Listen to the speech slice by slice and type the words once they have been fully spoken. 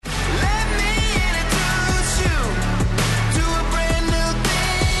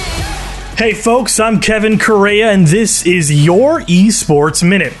Hey folks, I'm Kevin Correa, and this is your Esports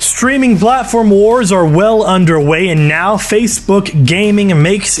Minute. Streaming platform wars are well underway, and now Facebook Gaming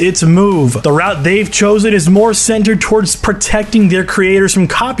makes its move. The route they've chosen is more centered towards protecting their creators from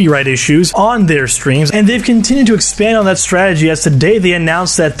copyright issues on their streams, and they've continued to expand on that strategy as today they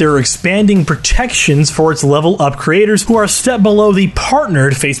announced that they're expanding protections for its level up creators who are a step below the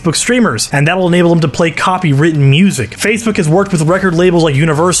partnered Facebook streamers, and that'll enable them to play copywritten music. Facebook has worked with record labels like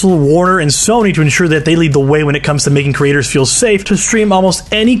Universal, Warner, and Sony to ensure that they lead the way when it comes to making creators feel safe to stream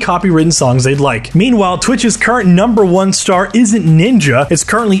almost any copywritten songs they'd like. Meanwhile, Twitch's current #1 star isn't Ninja, it's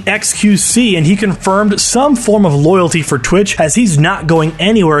currently XQC, and he confirmed some form of loyalty for Twitch as he's not going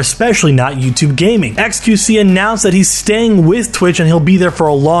anywhere, especially not YouTube Gaming. XQC announced that he's staying with Twitch and he'll be there for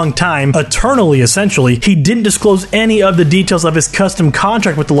a long time, eternally essentially. He didn't disclose any of the details of his custom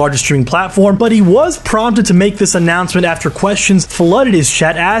contract with the largest streaming platform, but he was prompted to make this announcement after questions flooded his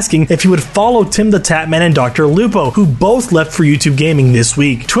chat asking if he would follow Tim the Tatman and Dr. Lupo, who both left for YouTube Gaming this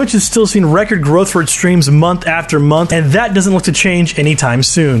week. Twitch is still seeing record growth for its streams month after month, and that doesn't look to change anytime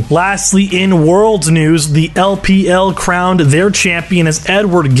soon. Lastly, in Worlds news, the LPL crowned their champion as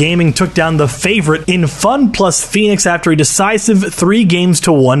Edward Gaming took down the favorite in Fun Plus Phoenix after a decisive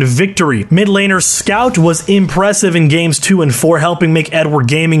 3-1 victory. Mid laner Scout was impressive in games 2 and 4, helping make Edward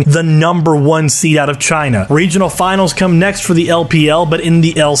Gaming the #1 seed out of China. Regional finals come next for the LPL, but in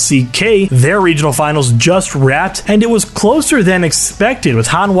the LCK, their regional finals just wrapped, and it was closer than expected, with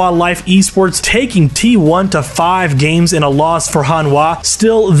Hanwha Life Esports taking T1 to 5 games in a loss for Hanwha.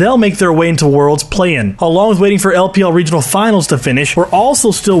 Still, they'll make their way into Worlds play-in. Along with waiting for LPL regional finals to finish, we're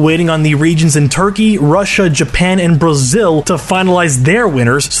also still waiting on the regions in Turkey, Russia, Japan, and Brazil to finalize their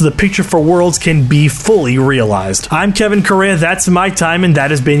winners so the picture for Worlds can be fully realized. I'm Kevin Correa, that's my time, and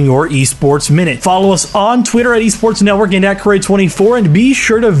that has been your Esports Minute. Follow us on Twitter at Esports Network and at Correa24, and be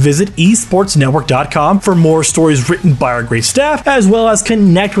sure to visit esportsnetwork.com for more stories written by our great staff, as well as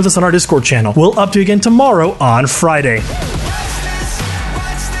connect with us on our Discord channel. We'll update you again tomorrow on Friday.